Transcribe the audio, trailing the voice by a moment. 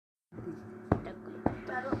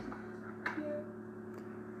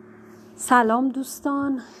سلام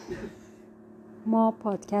دوستان، ما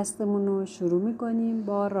پادکستمون رو شروع میکنیم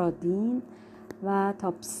با رادین و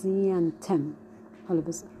تاپسی اند تم. حالا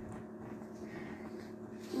بذار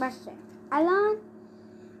باشه. الان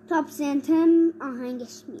تاپسی اند تم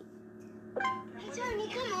آهنگش میاد.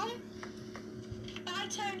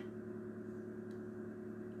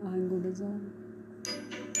 آهنگو بذار.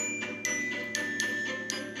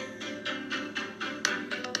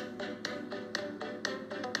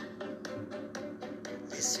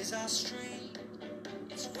 This is our street,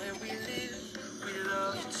 it's where we live, we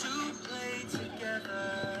love to play together.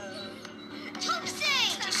 Topsy!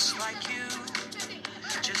 Just like you,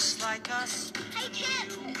 just like us,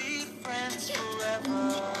 we'll be friends forever.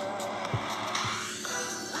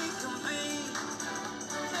 We can be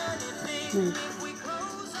anything if we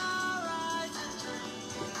close our eyes and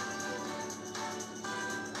dream.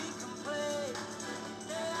 We can play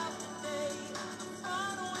day after day, the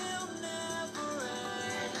fun will never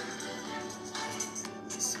end.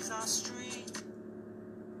 This is our street.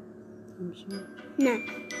 نه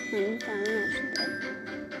من تمام نشده.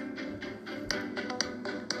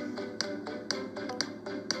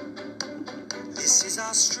 This is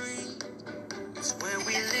our street, it's where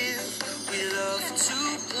we live, we love to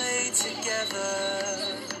play together.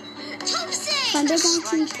 Topsy! خانده Just تو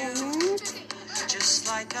like you, اینترنت just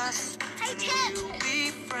like us, we'll be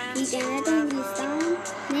friends اینترنت forever. انگلیستان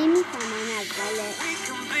نمیفهمن اوله We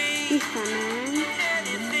can be میفهمن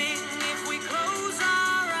anything if we close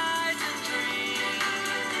our eyes and dream.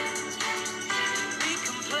 We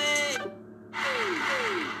can play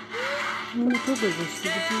اینو تو گذاشتی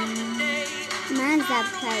بودی؟ من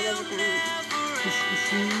ضبط کرده بودم.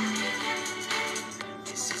 خوشگوشی.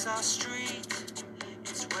 This is our street,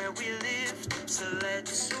 it's where we live, so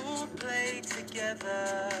let's all play together.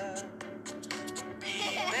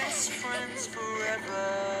 Best friends forever.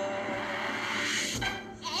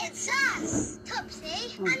 It's us, Topsy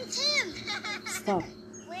and Tim. Stop.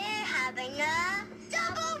 We're having a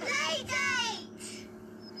double play date.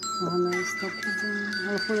 حالا استاپ بزن.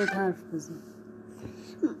 حالا خودت حرف بزن.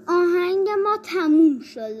 آهنگ ما تموم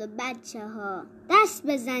شد بچه ها، دست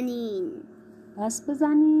بزنین. دست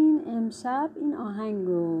بزنین. امشب این آهنگ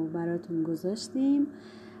رو براتون گذاشتیم.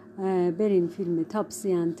 برین فیلم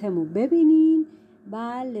تاپسی اند تم رو ببینین و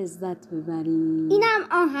لذت ببرین. اینم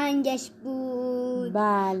آهنگش بود.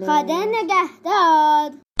 بله. خدا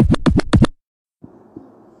نگهدار.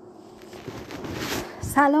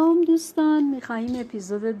 سلام دوستان، میخواییم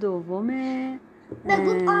اپیزود دوم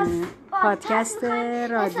پادکست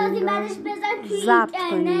رادیو رو ضبط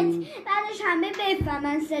کنیم. بعدش همه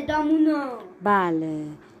بفهمن صدامونو. بله،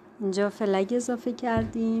 اینجا فلگ اضافه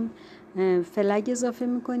کردیم. فلگ اضافه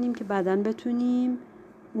میکنیم که بعداً بتونیم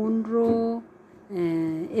اون رو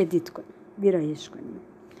ادیت کنیم، ویرایش کنیم.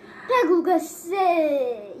 بگو قصه،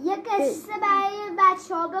 یه قصه برای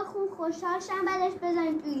بچه ها بخون خوشحال شن، بعدش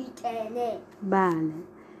بزنیم تو اینترنت. بله،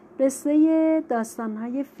 قصه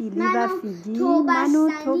داستان‌های فیلی و فیگی، من و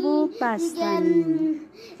تو و بستنی.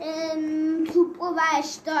 توپ و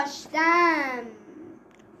وش داشتم.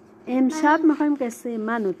 امشب میخوایم قصه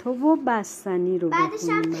من و تو و بستنی رو بعدش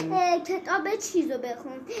هم بخونیم. کتاب چیزو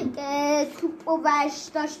بخون که توپ و وش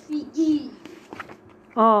داشت فیگی.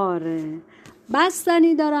 آره،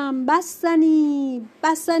 بستنی دارم. بستنی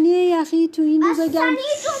یخی تو این روزا گرم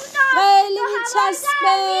خیلی میچسبه.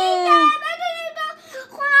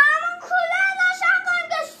 خونه‌مون کولر روشن کن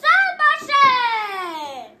که سرد باشه.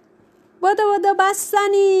 بادا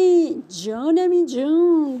بستنی جانمی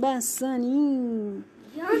جون. بستنی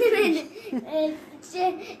یعنی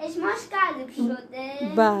اشماش قلب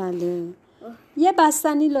شده. بله، یه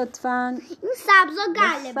بستنی لطفاً این سبزا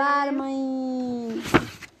قلبه. بفرمایید.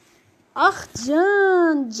 آخ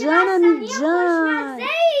جانمی جان،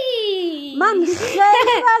 من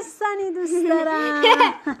خیلی بستنی دوست دارم.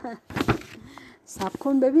 صبر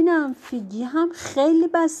کن ببینم، فیگی هم خیلی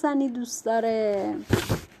بستنی دوست داره.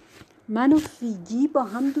 من و فیگی با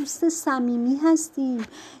هم دوست صمیمی هستیم،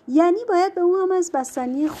 یعنی باید به او هم از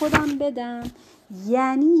بستنی خودم بدم.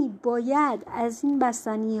 یعنی باید از این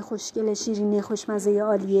بستنی خوشگل شیرینی خوشمزه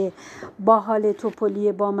عالیه باحال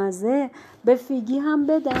توپلی با مزه به فیگی هم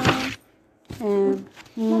بدم.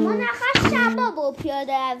 مامان آخر شبا با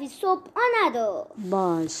پیاده روی صبح ندو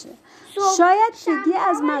باشه. صبح شاید فیگی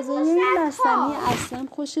از شب مزه ها این و بستنی شب‌ها. اصلا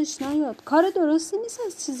خوشش نیاد. کار درستی نیست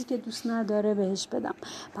از چیزی که دوست نداره بهش بدم.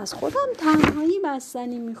 پس خودم تنهایی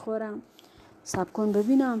بستنی میخورم. صبر کن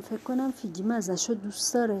ببینم، فکر کنم فیگی مزهشو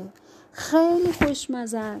دوست داره. خیلی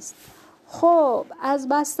خوشمزه است. خب از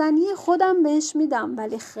بستنی خودم بهش میدم،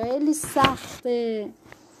 ولی خیلی سخته.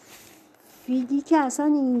 فیگی که اصلا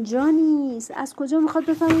اینجا نیست. از کجا میخواد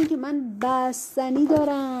بفهمه که من بستنی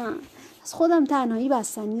دارم؟ از خودم تنهایی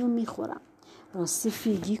بستنی رو میخورم. راستی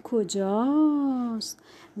فیگی کجاست؟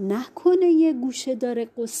 نکنه یه گوشه داره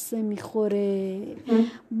قصه میخوره.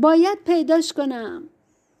 باید پیداش کنم.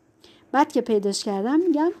 بعد که پیداش کردم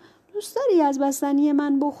میگم دوست داری از بستنی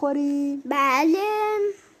من بخوری؟ بله.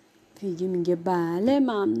 فیگی میگه بله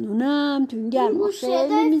ممنونم، تو این گرما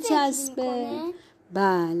خیلی میچسبه.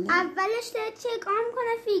 بله. اولش داره چکار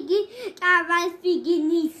میکنه فیگی که اول فیگی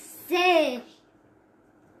نیسته.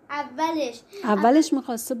 اولش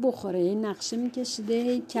میخواسته بخوره، این نقشه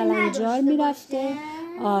میکشیده، کلنجار میرفته.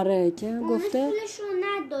 آره که گفته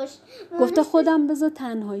گفته خودم بذار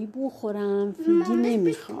تنهایی بخورم. فیگی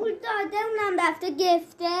نمیخواد. پول داده اونم رفته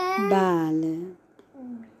گفته. بله.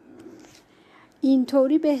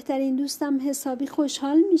 اینطوری بهترین دوستم حسابی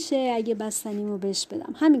خوشحال میشه اگه بستنیمو بهش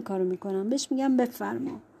بدم. همین کارو میکنم، بهش میگم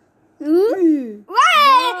بفرما.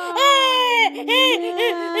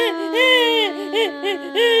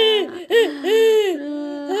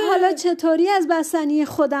 حالا چطوری از بستنی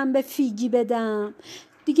خودم به فیگی بدم؟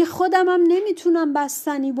 دیگه خودمم نمیتونم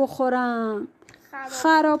بستنی بخورم.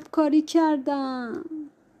 خرابکاری کردم.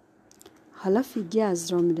 حالا فیگی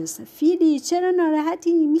از راه میرسه. فیلی چرا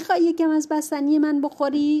ناراحتی؟ میخوای یکم از بستنی من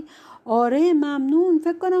بخوری؟ آره ممنون،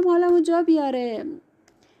 فکر کنم حالمو جا بیاره.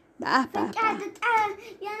 به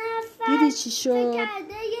دیدی چی شد؟ فکر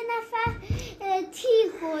کرده یه نفر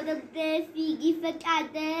تیر خورده بوده. فیگی فکر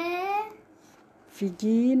کرده.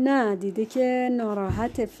 فیگی نه، دیده که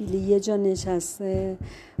ناراحت. فیلی یه جا نشسته،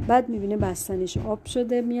 بعد میبینه بستنیش آب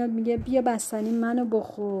شده، میاد میگه بیا بستنی منو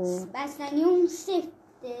بخور. بستنی اون سفته.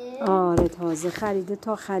 آره تازه خریده،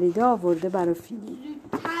 تا خریده آورده برای فیلی.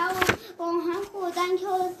 با هم خوردن که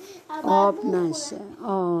آب نشه.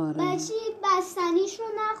 آره بچی بستنیشو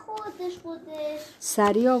نخوردش خودش.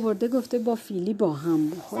 سری آورده گفته با فیلی با هم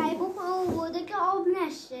بخوریم. سری آورده که آب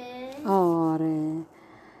نشه. آره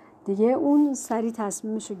دیگه اون سری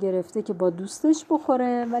تصمیمشو گرفته که با دوستش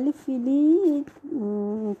بخوره، ولی فیلی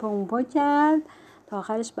پا کرد تا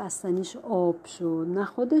آخرش بستنیش آب شد. نه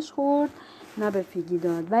خودش خورد نه به فیگی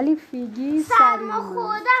داد، ولی فیگی سرما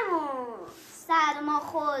خوردم.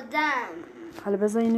 حالا بذار